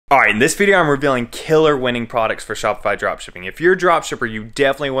All right, in this video, I'm revealing killer winning products for Shopify Dropshipping. If you're a dropshipper, you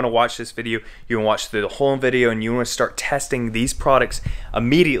definitely want to watch this video. You want to watch through the whole video and you want to start testing these products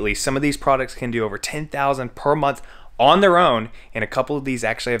immediately. Some of these products can do over 10,000 per month on their own, and a couple of these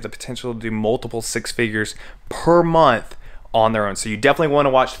actually have the potential to do multiple six figures per month on their own. So you definitely want to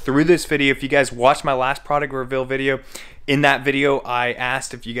watch through this video. If you guys watched my last product reveal video, in that video, I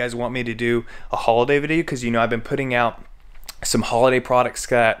asked if you guys want me to do a holiday video because you know I've been putting out some holiday products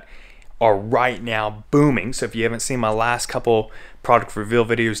that are right now booming. So if you haven't seen my last couple product reveal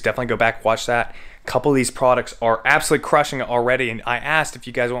videos, definitely go back, watch that. A couple of these products are absolutely crushing it already, and I asked if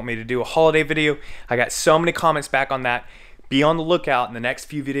you guys want me to do a holiday video. I got so many comments back on that. Be on the lookout. In the next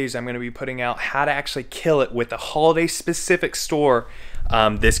few videos, I'm going to be putting out how to actually kill it with a holiday specific store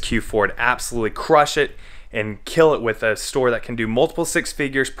this Q4 to absolutely crush it and kill it with a store that can do multiple six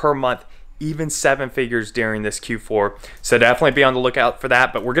figures per month, even seven figures during this Q4. So definitely be on the lookout for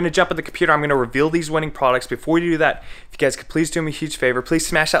that. But we're gonna jump in the computer. I'm gonna reveal these winning products. Before we do that, if you guys could please do me a huge favor, please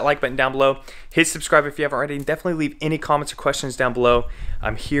smash that like button down below. Hit subscribe if you haven't already, and definitely leave any comments or questions down below.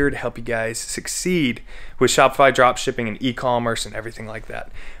 I'm here to help you guys succeed with Shopify dropshipping and e-commerce and everything like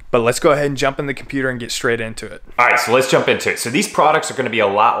that. But let's go ahead and jump in the computer and get straight into it. All right, so let's jump into it. So these products are gonna be a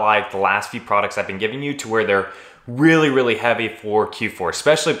lot like the last few products I've been giving you, to where they're really heavy for Q4,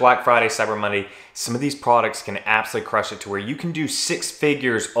 especially Black Friday, Cyber Monday. Some of these products can absolutely crush it to where you can do six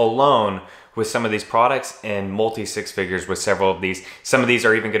figures alone with some of these products and multi six figures with several of these. Some of these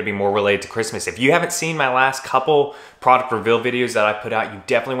are even going to be more related to Christmas. If you haven't seen my last couple product reveal videos that I put out, you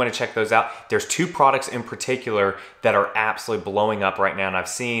definitely want to check those out. There's two products in particular that are absolutely blowing up right now, and I've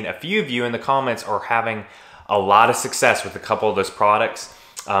seen a few of you in the comments are having a lot of success with a couple of those products.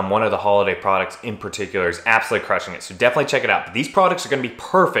 One of the holiday products in particular is absolutely crushing it. So definitely check it out. But these products are going to be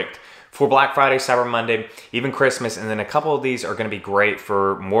perfect for Black Friday, Cyber Monday, even Christmas. And then a couple of these are going to be great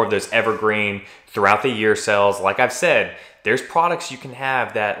for more of those evergreen throughout the year sales. Like I've said, there's products you can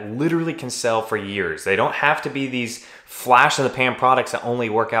have that literally can sell for years. They don't have to be these flash in the pan products that only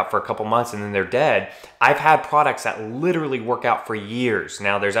work out for a couple months and then they're dead. I've had products that literally work out for years.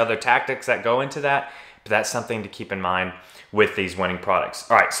 Now there's other tactics that go into that, but that's something to keep in mind with these winning products.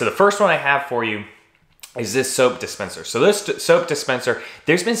 All right, so the first one I have for you is this soap dispenser. So this soap dispenser,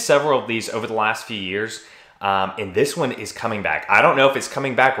 there's been several of these over the last few years, and this one is coming back. I don't know if it's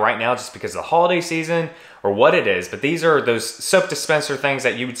coming back right now just because of the holiday season or what it is, but these are those soap dispenser things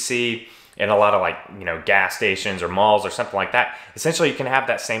that you would see in a lot of, like, you know, gas stations or malls or something like that. Essentially, you can have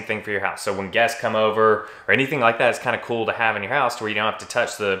that same thing for your house. So when guests come over or anything like that, it's kind of cool to have in your house to where you don't have to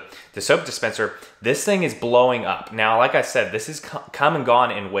touch the soap dispenser. This thing is blowing up. Now, like I said, this has come and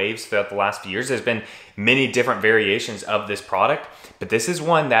gone in waves throughout the last few years. There's been many different variations of this product, but this is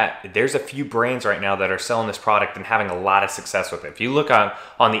one that there's a few brands right now that are selling this product and having a lot of success with it. If you look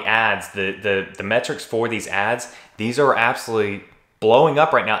on the ads, the metrics for these ads, these are absolutely blowing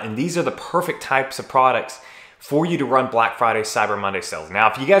up right now, and these are the perfect types of products for you to run Black Friday, Cyber Monday sales.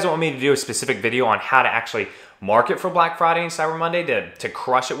 Now, if you guys want me to do a specific video on how to actually market for Black Friday and Cyber Monday to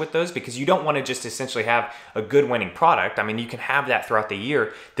crush it with those, because you don't want to just essentially have a good winning product. I mean, you can have that throughout the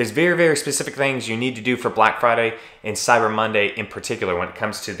year. There's very specific things you need to do for Black Friday and Cyber Monday in particular when it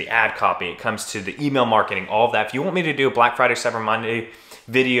comes to the ad copy, it comes to the email marketing, all of that. If you want me to do a Black Friday, Cyber Monday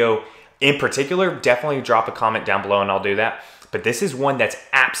video in particular, definitely drop a comment down below and I'll do that. But this is one that's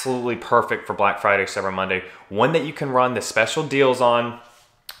absolutely perfect for Black Friday, Cyber Monday. One that you can run the special deals on,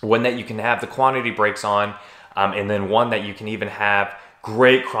 one that you can have the quantity breaks on, and then one that you can even have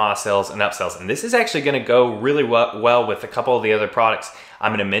great cross sells and upsells. And this is actually gonna go really well with a couple of the other products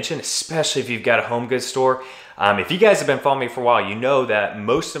I'm gonna mention, especially if you've got a home goods store. If you guys have been following me for a while, you know that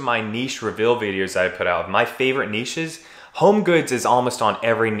most of my niche reveal videos that I put out, my favorite niches, home goods is almost on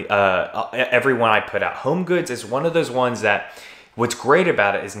every one I put out. Home goods is one of those ones that what's great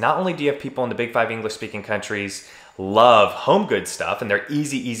about it is not only do you have people in the big 5 English speaking countries love home goods stuff and they're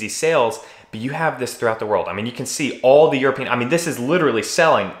easy sales, but you have this throughout the world. I mean, you can see all the European, I mean, this is literally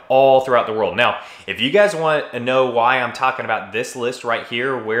selling all throughout the world. Now, if you guys want to know why I'm talking about this list right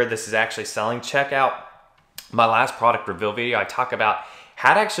here, where this is actually selling, check out my last product reveal video. I talk about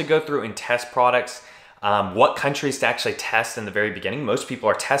how to actually go through and test products, what countries to actually test in the very beginning. Most people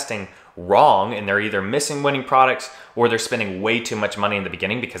are testing wrong and they're either missing winning products or they're spending way too much money in the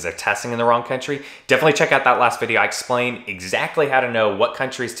beginning because they're testing in the wrong country. Definitely check out that last video. I explain exactly how to know what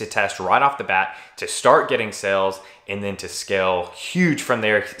countries to test right off the bat to start getting sales and then to scale huge from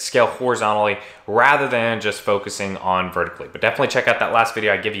there, scale horizontally rather than just focusing on vertically. But definitely check out that last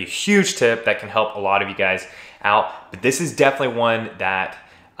video. I give you a huge tip that can help a lot of you guys out. But this is definitely one that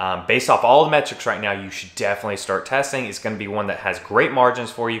Based off all the metrics right now, you should definitely start testing. It's going to be one that has great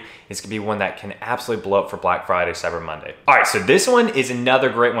margins for you. It's going to be one that can absolutely blow up for Black Friday, Cyber Monday. All right, so this one is another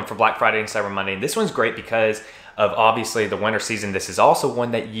great one for Black Friday and Cyber Monday. And this one's great because of obviously the winter season. This is also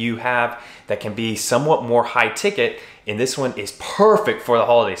one that you have that can be somewhat more high ticket. And this one is perfect for the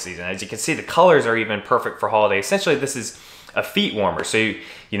holiday season. As you can see, the colors are even perfect for holiday. Essentially, this is a feet warmer. So,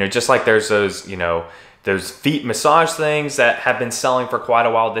 you know, just like there's those, you know, those feet massage things that have been selling for quite a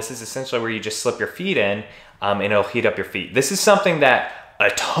while. This is essentially where you just slip your feet in and it'll heat up your feet. This is something that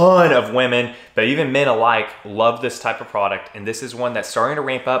a ton of women, but even men alike, love this type of product. And this is one that's starting to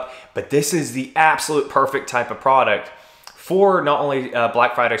ramp up, but this is the absolute perfect type of product for not only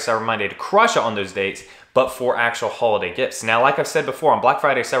Black Friday, Cyber Monday to crush it on those dates, but for actual holiday gifts. Now, like I've said before, on Black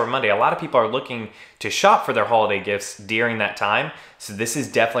Friday, Cyber Monday, a lot of people are looking to shop for their holiday gifts during that time. So this is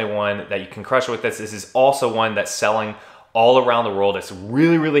definitely one that you can crush with this. This is also one that's selling all around the world. It's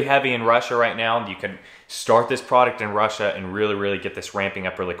really, really heavy in Russia right now. You can start this product in Russia and really, really get this ramping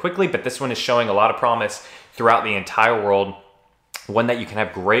up really quickly. But this one is showing a lot of promise throughout the entire world. One that you can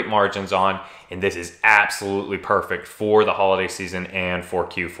have great margins on. And this is absolutely perfect for the holiday season and for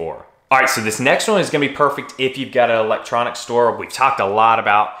Q4. All right, so this next one is gonna be perfect if you've got an electronics store. We've talked a lot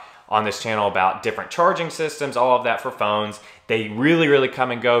about on this channel about different charging systems, all of that for phones. They really, really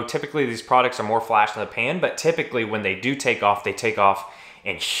come and go. Typically, these products are more flash in the pan, but typically when they do take off, they take off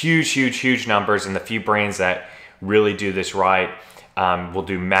in huge, huge, huge numbers. And the few brands that really do this right will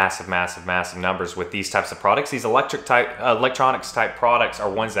do massive, massive, massive numbers with these types of products. These electronics type products are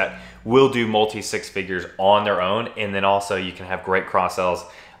ones that will do multi six figures on their own. And then also you can have great cross sells,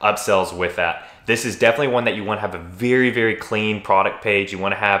 upsells with that. This is definitely one that you want to have a very, very clean product page. You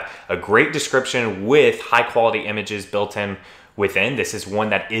want to have a great description with high quality images built in within. This is one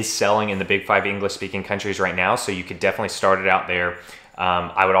that is selling in the big 5 English speaking countries right now. So you could definitely start it out there.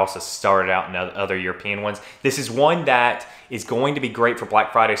 I would also start it out in other European ones. This is one that is going to be great for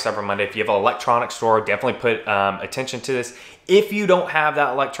Black Friday, Cyber Monday. If you have an electronics store, definitely put attention to this. If you don't have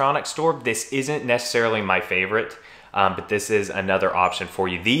that electronics store, this isn't necessarily my favorite. But this is another option for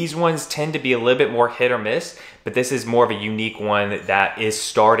you. These ones tend to be a little bit more hit or miss, but this is more of a unique one that is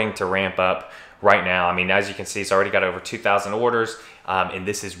starting to ramp up right now. I mean, as you can see, it's already got over 2,000 orders, and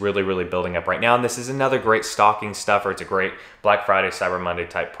this is really, really building up right now. And this is another great stocking stuffer. It's a great Black Friday, Cyber Monday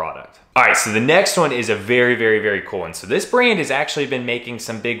type product. All right, so the next one is a very, very, very cool one. So this brand has actually been making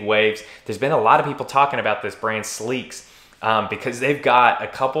some big waves. There's been a lot of people talking about this brand, Sleeks. Because they've got a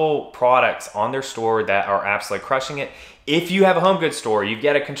couple products on their store that are absolutely crushing it. If you have a home goods store, you've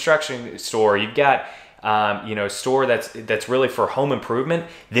got a construction store, you've got you know, a store that's really for home improvement,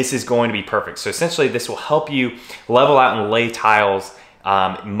 this is going to be perfect. So essentially this will help you level out and lay tiles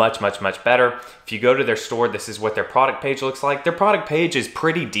much, much, much better. If you go to their store, this is what their product page looks like. Their product page is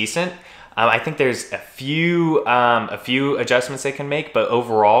pretty decent. I think there's a few adjustments they can make, but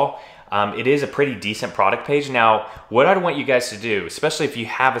overall, it is a pretty decent product page. Now, what I want you guys to do, especially if you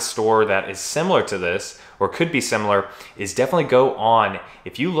have a store that is similar to this or could be similar, is definitely go on.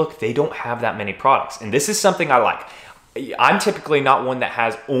 If you look, they don't have that many products. And this is something I like. I'm typically not one that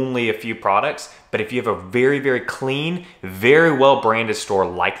has only a few products, but if you have a very, very clean, very well branded store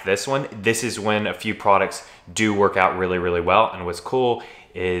like this one, this is when a few products do work out really, really well. And what's cool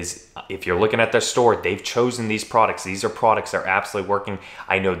is if you're looking at their store, they've chosen these products. These are products that are absolutely working.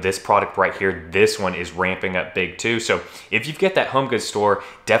 I know this product right here, this one is ramping up big too. So if you've got that home goods store,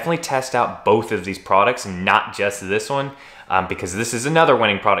 definitely test out both of these products and not just this one, because this is another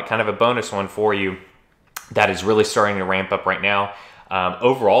winning product, kind of a bonus one for you that is really starting to ramp up right now.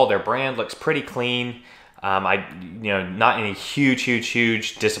 Overall, their brand looks pretty clean. Not any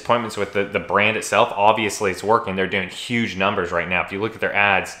huge disappointments with the brand itself. Obviously, it's working. They're doing huge numbers right now. If you look at their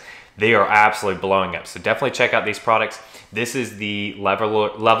ads, they are absolutely blowing up. So definitely check out these products. This is the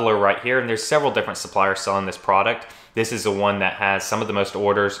leveler right here, and there's several different suppliers selling this product. This is the one that has some of the most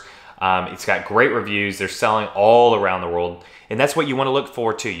orders. It's got great reviews. They're selling all around the world. And that's what you want to look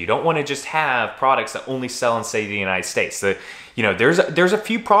for too. You don't want to just have products that only sell in, say, the United States. There's a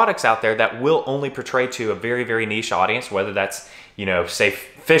few products out there that will only portray to a very, very niche audience, whether that's, say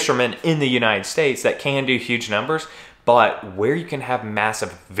fishermen in the United States that can do huge numbers. But where you can have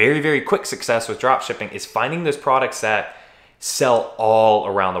massive, very, very quick success with dropshipping is finding those products that sell all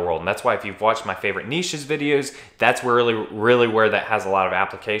around the world. And that's why if you've watched my favorite niches videos, that's really where that has a lot of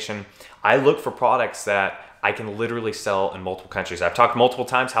application. I look for products that I can literally sell in multiple countries. I've talked multiple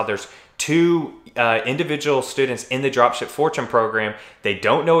times how there's two individual students in the Dropship Fortune program. They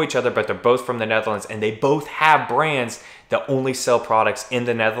don't know each other, but they're both from the Netherlands, and they both have brands that only sell products in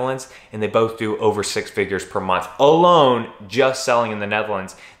the Netherlands, and they both do over 6 figures per month alone, just selling in the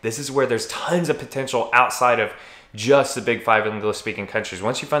Netherlands. This is where there's tons of potential outside of just the big 5 English-speaking countries.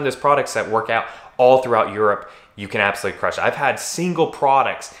 Once you find those products that work out all throughout Europe, you can absolutely crush it. I've had single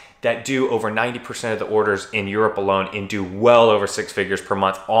products that do over 90% of the orders in Europe alone and do well over 6 figures per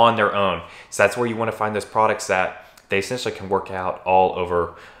month on their own. So that's where you want to find those products that they essentially can work out all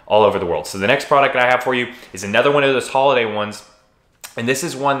over the world. So the next product that I have for you is another one of those holiday ones. And this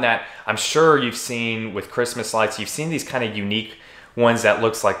is one that I'm sure you've seen with Christmas lights. You've seen these kind of unique ones that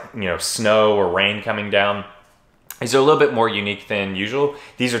looks like, you know, snow or rain coming down. These are a little bit more unique than usual.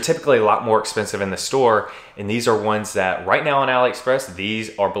 These are typically a lot more expensive in the store, and these are ones that right now on AliExpress,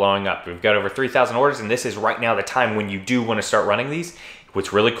 these are blowing up. We've got over 3,000 orders, and this is right now the time when you do want to start running these.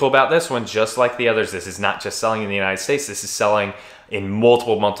 What's really cool about this one, just like the others, this is not just selling in the United States, this is selling in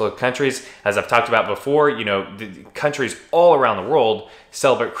multiple countries. As I've talked about before, you know, the countries all around the world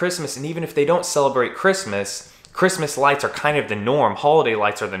celebrate Christmas, and even if they don't celebrate Christmas, Christmas lights are kind of the norm, holiday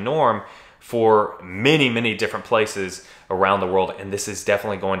lights are the norm for many different places around the world, and this is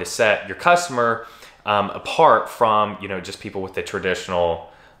definitely going to set your customer apart from, you know, just people with the traditional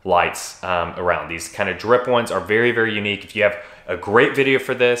lights around. These kind of drip ones are very unique. If you have a great video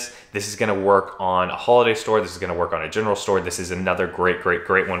for this, this is going to work on a holiday store, this is going to work on a general store. This is another great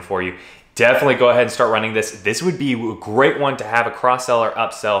one for you. Definitely go ahead and start running this. This would be a great one to have a cross-sell or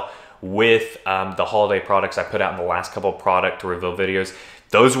upsell with the holiday products I put out in the last couple of product reveal videos.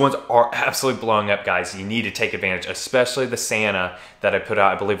 Those ones are absolutely blowing up, guys. You need to take advantage, especially the Santa that I put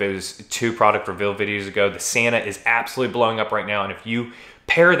out. I believe it was 2 product reveal videos ago. The Santa is absolutely blowing up right now. And if you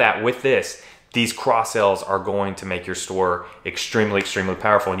pair that with this, these cross sells are going to make your store extremely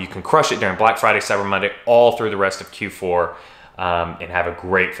powerful. And you can crush it during Black Friday, Cyber Monday, all through the rest of Q4 and have a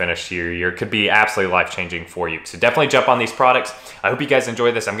great finish to your year. It could be absolutely life-changing for you. So definitely jump on these products. I hope you guys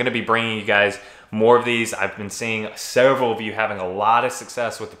enjoy this. I'm going to be bringing you guys more of these. I've been seeing several of you having a lot of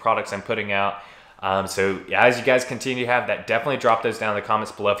success with the products I'm putting out. So as you guys continue to have that, definitely drop those down in the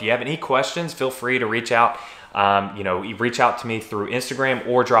comments below. If you have any questions, feel free to reach out. You know, reach out to me through Instagram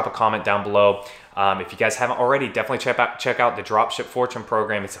or drop a comment down below. If you guys haven't already, definitely check out the Dropship Fortune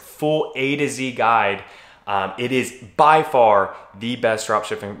program. It's a full A to Z guide. It is by far the best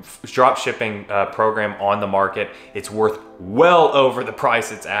dropshipping program on the market. It's worth well over the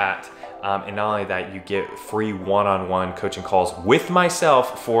price it's at. And not only that, you get free one-on-one coaching calls with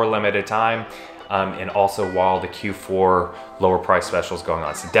myself for a limited time, and also while the Q4 lower price special is going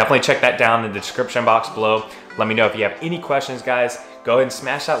on. So definitely check that down in the description box below. Let me know if you have any questions, guys. Go ahead and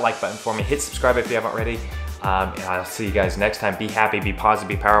smash that like button for me. Hit subscribe if you haven't already. And I'll see you guys next time. Be happy, be positive,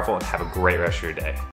 be powerful, and have a great rest of your day.